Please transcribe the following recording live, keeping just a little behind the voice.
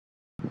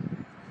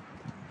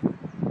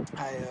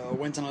I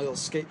went on a little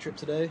skate trip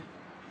today.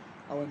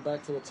 I went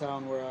back to the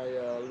town where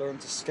I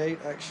learned to skate,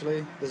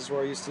 actually. This is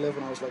where I used to live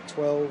when I was like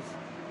 12.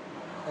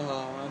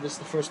 And this is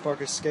the first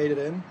park I skated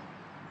in.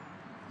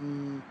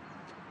 And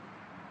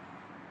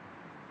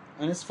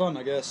it's fun,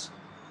 I guess.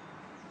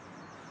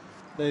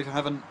 They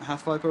have a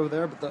half pipe over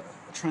there, but the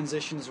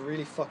transition is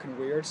really fucking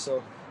weird, so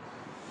you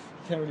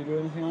can't really do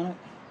anything on it.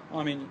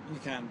 I mean, you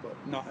can, but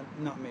not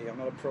me. I'm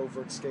not a pro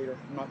vert skater.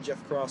 I'm not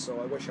Jeff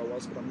Crosso. I wish I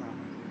was, but I'm not.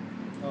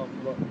 Oh,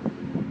 look.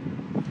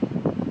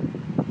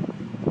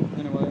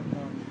 Anyway,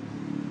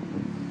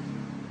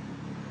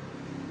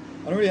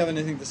 I don't really have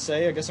anything to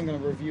say. I guess I'm going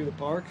to review the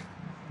park.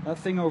 That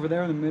thing over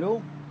there in the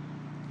middle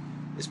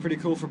is pretty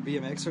cool for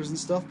BMXers and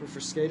stuff, but for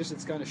skaters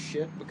it's kind of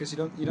shit because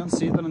you don't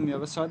see that on the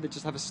other side. They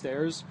just have a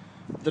stairs.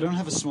 They don't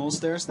have a small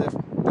stairs. They've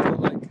got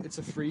like, it's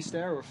a 3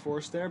 stair or a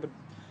 4 stair, but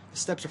the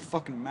steps are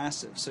fucking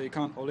massive, so you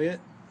can't ollie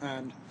it.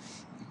 And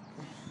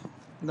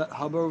that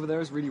hub over there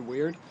is really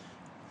weird.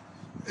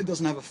 It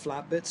doesn't have a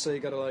flat bit, so you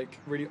gotta like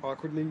really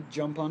awkwardly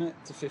jump on it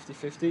to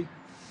 50-50.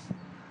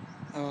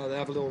 They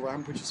have a little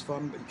ramp, which is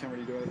fun, but you can't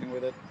really do anything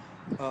with it.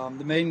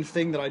 The main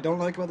thing that I don't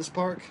like about this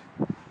park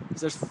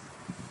is there's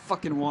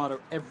fucking water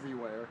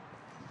everywhere.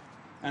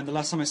 And the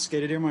last time I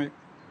skated here, my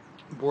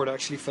board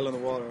actually fell in the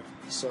water,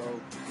 so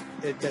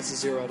it gets a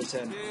 0 out of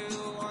 10. 2,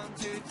 1,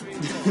 2, 3,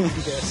 4. I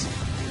guess.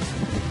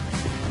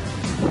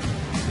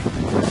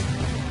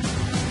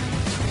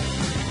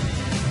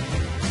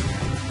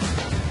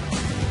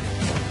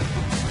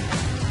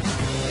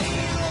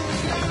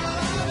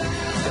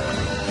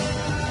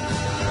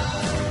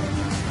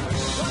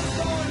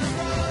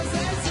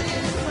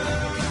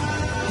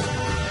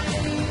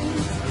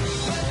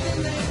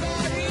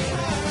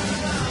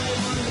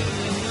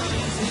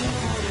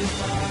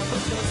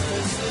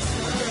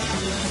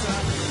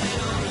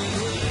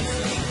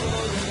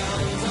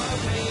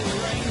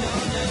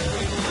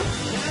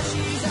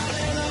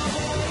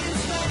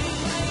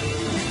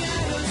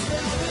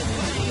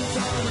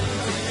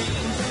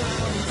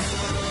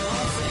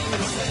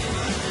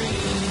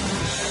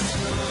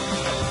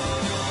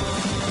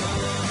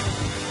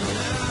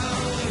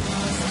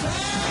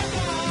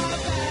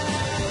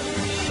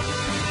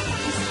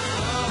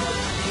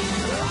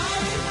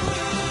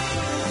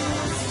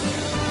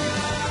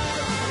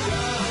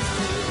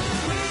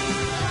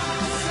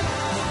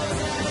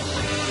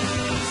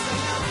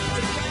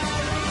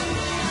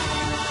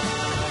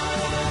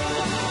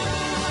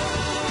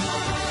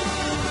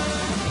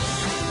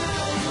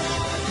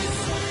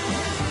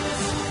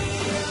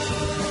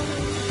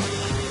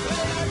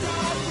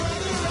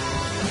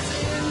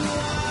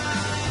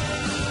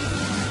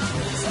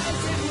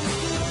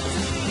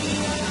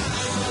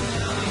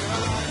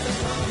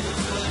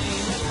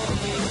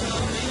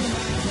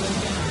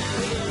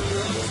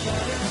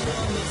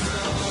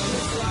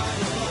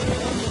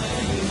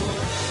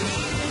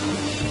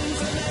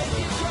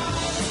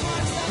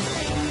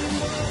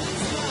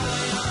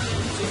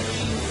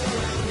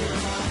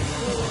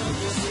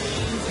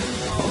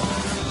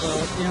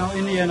 You know,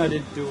 in the end I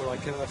did do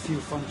like a few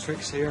fun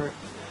tricks here.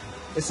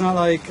 It's not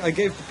like I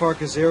gave the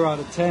park a 0 out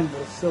of 10, but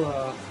it's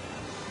still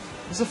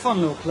it's a fun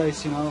little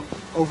place, you know.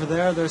 Over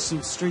there's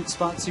some street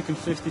spots you can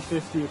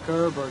 50-50 a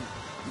curb or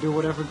do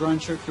whatever grind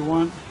trick you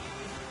want.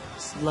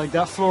 It's like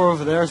that floor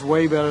over there is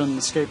way better than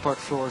the skate park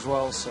floor as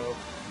well, so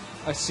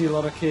I see a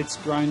lot of kids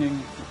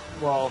grinding,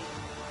 well,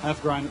 half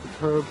grind at the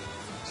curb.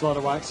 There's a lot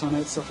of wax on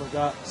it, stuff like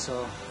that,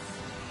 so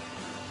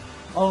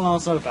all in all,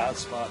 it's not a bad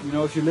spot. You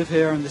know, if you live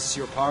here and this is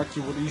your park,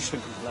 you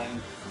shouldn't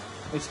complain.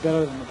 It's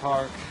better than the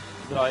park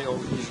that I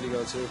usually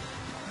go to.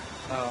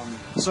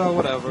 So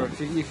whatever. If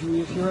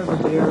you're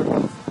ever here,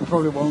 you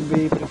probably won't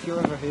be. But if you're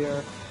ever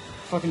here,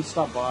 fucking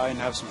stop by and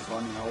have some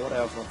fun. You know,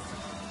 whatever.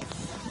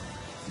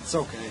 It's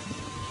okay.